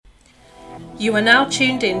You are now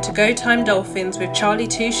tuned in to Go Time Dolphins with Charlie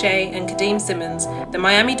Touche and Kadeem Simmons, the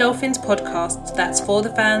Miami Dolphins podcast that's for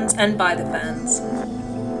the fans and by the fans.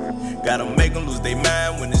 Gotta make them lose their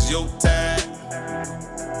mind when it's your time.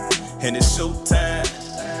 And it's show time.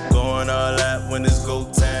 Going all out when it's go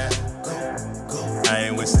time. I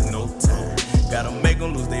ain't wasting no time. Gotta make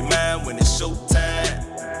them lose their mind when it's show time.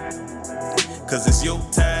 Cause it's your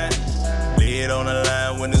time. Lay it on the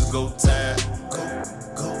line when it's go time.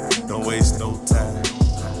 Don't waste no time.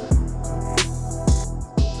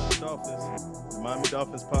 Dolphins, the Miami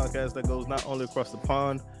Dolphins podcast that goes not only across the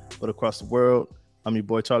pond, but across the world. I'm your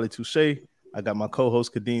boy, Charlie Touche. I got my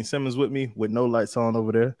co-host, Kadeem Simmons, with me with no lights on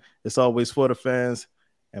over there. It's always for the fans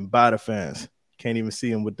and by the fans. Can't even see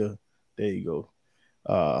him with the, there you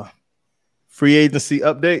go. Free agency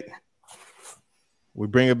update. We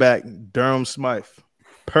bring it back, Durham Smythe,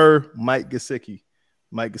 per Mike Gesicki.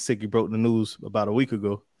 Mike Gesicki broke the news about a week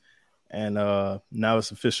ago, and now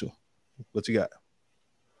it's official. What you got?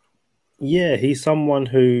 Yeah, he's someone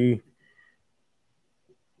who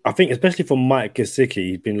I think, especially for Mike Gesicki,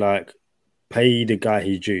 he's been like, pay the guy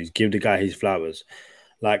his dues, give the guy his flowers.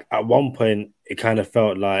 Like, at one point, it kind of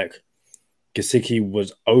felt like Gesicki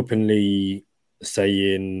was openly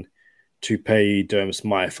saying to pay Durham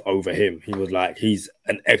Smythe over him. He was like, he's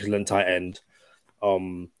an excellent tight end.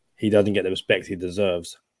 He doesn't get the respect he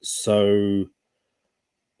deserves. So,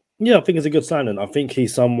 yeah, I think it's a good signing. I think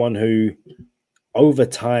he's someone who, over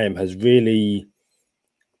time, has really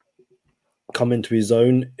come into his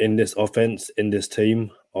own in this offense, in this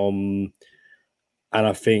team. And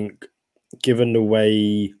I think, given the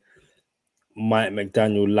way Mike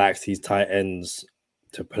McDaniel likes his tight ends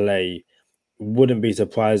to play, wouldn't be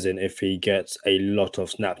surprising if he gets a lot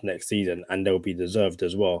of snaps next season, and they'll be deserved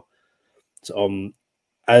as well. So,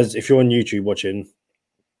 as if you're on YouTube watching,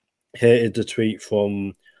 here is the tweet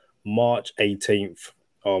from March 18th,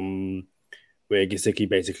 where Gesicki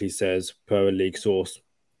basically says, per a league source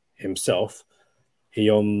himself,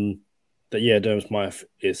 Durham Smythe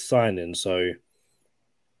is signing. So,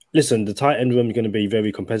 listen, the tight end room is going to be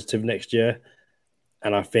very competitive next year,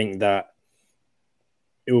 and I think that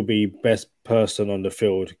it will be best person on the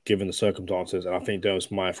field given the circumstances, and I think Durham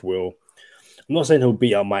Smythe will. I'm not saying he'll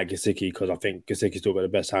beat out Mike Gesicki because I think Gesicki's still got the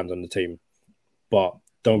best hands on the team, but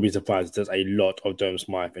don't be surprised if there's a lot of Durham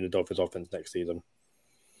Smythe in the Dolphins offense next season.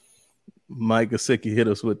 Mike Gesicki hit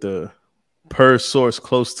us with the per source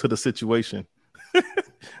close to the situation.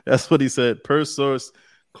 That's what he said. Per source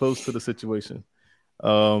close to the situation.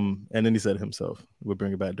 And then he said it himself. We're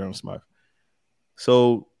bringing back Durham Smythe.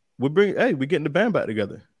 So we're getting the band back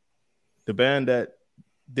together. The band that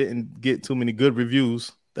didn't get too many good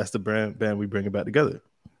reviews, that's the band we bringing back together.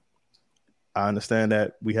 I understand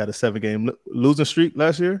that we had a 7-game losing streak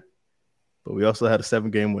last year, but we also had a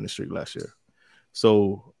 7-game winning streak last year.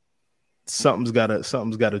 So something's got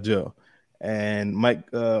to gel. And Mike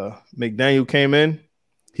McDaniel came in.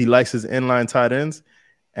 He likes his inline tight ends.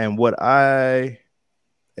 And what I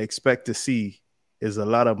expect to see is a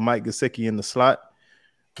lot of Mike Gesicki in the slot.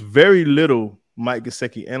 Very little Mike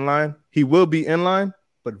Gesicki inline. He will be inline,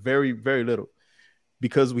 but very, very little.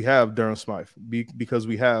 Because we have Durham Smythe. Because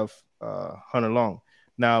we have Hunter Long.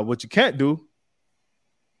 Now, what you can't do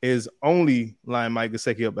is only line Mike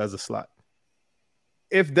Gesicki up as a slot.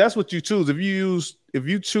 If that's what you choose, if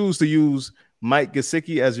you choose to use Mike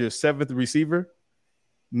Gesicki as your 7th receiver,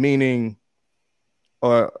 meaning,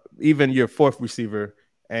 or even your 4th receiver,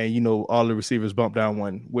 and all the receivers bump down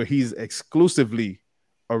one, where he's exclusively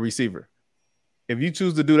a receiver. If you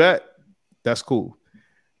choose to do that, that's cool.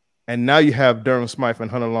 And now you have Durham Smythe and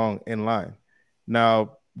Hunter Long in line.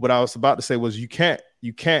 Now, what I was about to say was you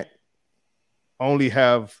can't only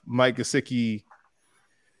have Mike Gesicki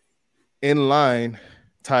in line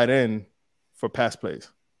tight end for pass plays.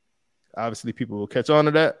 Obviously, people will catch on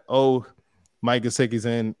to that. Oh, Mike Gesicki's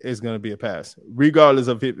in, it's going to be a pass, regardless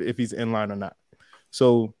of if he's in line or not.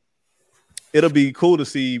 So it'll be cool to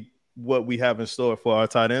see what we have in store for our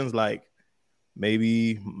tight ends. Like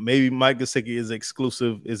maybe Mike Gesicki is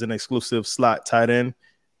an exclusive slot tight end,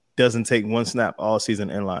 doesn't take one snap all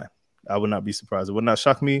season in line. I would not be surprised. It would not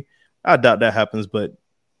shock me. I doubt that happens, but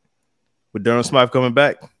with Durham Smythe coming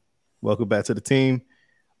back, welcome back to the team.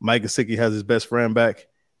 Mike Gesicki has his best friend back.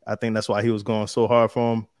 I think that's why he was going so hard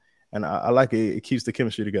for him. And I like it. It keeps the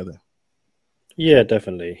chemistry together. Yeah,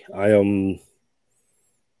 definitely.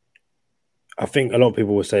 I think a lot of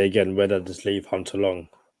people will say, again, whether just leave Hunter Long,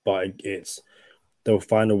 but they'll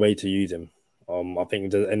find a way to use him. I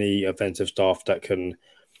think there's any offensive staff that can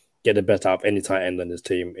get the best out of any tight end on this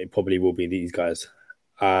team, it probably will be these guys.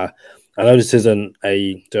 I know this isn't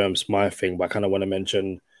a Durham Smythe thing, but I kind of want to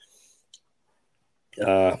mention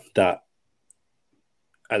that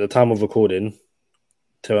at the time of recording,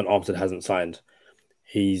 Terran Armstead hasn't signed.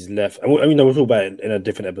 He's left. And we'll talk about it in a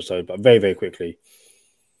different episode, but very, very quickly.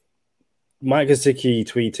 Mike Gesicki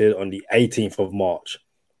tweeted on the 18th of March,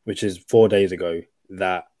 which is 4 days ago,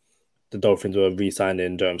 that the Dolphins were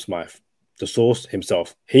re-signing Durham Smythe. The source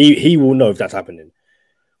himself. He will know if that's happening.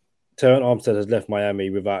 Terran Armstead has left Miami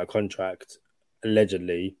without a contract,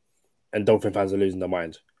 allegedly, and Dolphin fans are losing their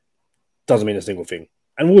mind. Doesn't mean a single thing.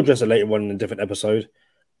 And we'll address it later on in a different episode,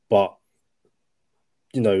 but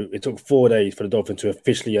it took 4 days for the Dolphins to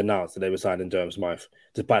officially announce that they were signing Durham Smythe,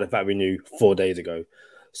 despite the fact we knew 4 days ago.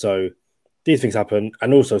 So these things happen.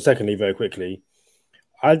 And also, secondly, very quickly,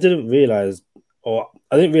 I didn't realize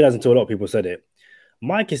until a lot of people said it,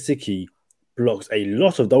 Mike Gesicki blocks a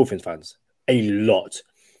lot of Dolphins fans. A lot.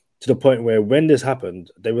 To the point where when this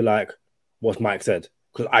happened, they were like, what's Mike said?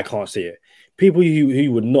 Because I can't see it. People who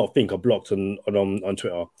you would not think are blocked on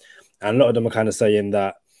Twitter. And a lot of them are kind of saying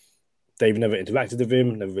that they've never interacted with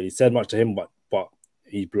him, never really said much to him, but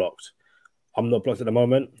he's blocked. I'm not blocked at the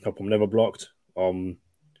moment. Hope I'm never blocked. But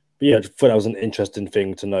yeah, I just thought that was an interesting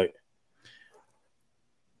thing to note.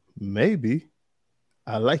 Maybe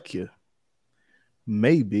I like you.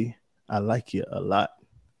 Maybe I like you a lot.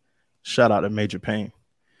 Shout out to Major Payne.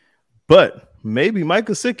 But maybe Mike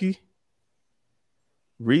Gesicki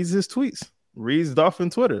reads his tweets, reads Dolphin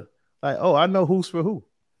Twitter. Like, oh, I know who's for who.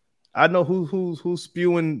 I know who's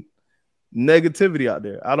spewing negativity out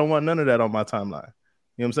there. I don't want none of that on my timeline.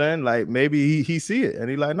 You know what I'm saying? Like, maybe he see it and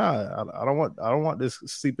he like, nah, I don't want this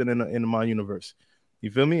seeping into my universe.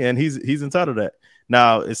 You feel me? And he's entitled to that.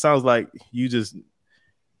 Now it sounds like you just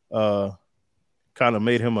kind of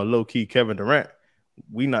made him a low key Kevin Durant.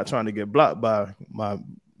 We not trying to get blocked by my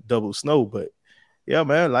double snow, but yeah,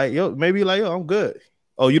 man, like maybe I'm good.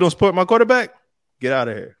 Oh, you don't support my quarterback? Get out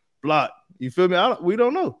of here. Block. You feel me? We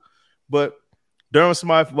don't know. But Durham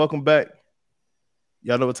Smythe, welcome back.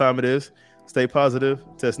 Y'all know what time it is. Stay positive,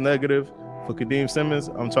 test negative. For Kadeem Simmons,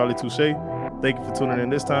 I'm Charlie Touche. Thank you for tuning in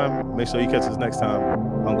this time. Make sure you catch us next time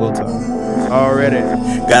on Go Time. Already.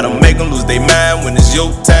 Gotta make them lose their mind when it's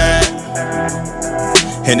your time.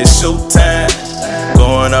 And it's show time.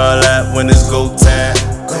 Going all out when it's go time.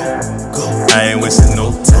 I ain't wasting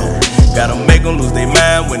no time. Gotta make them lose their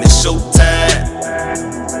mind when it's show time.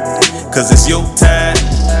 Cause it's your time.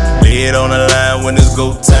 Lay it on the line when it's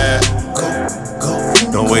go time.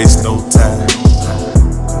 Don't waste no time.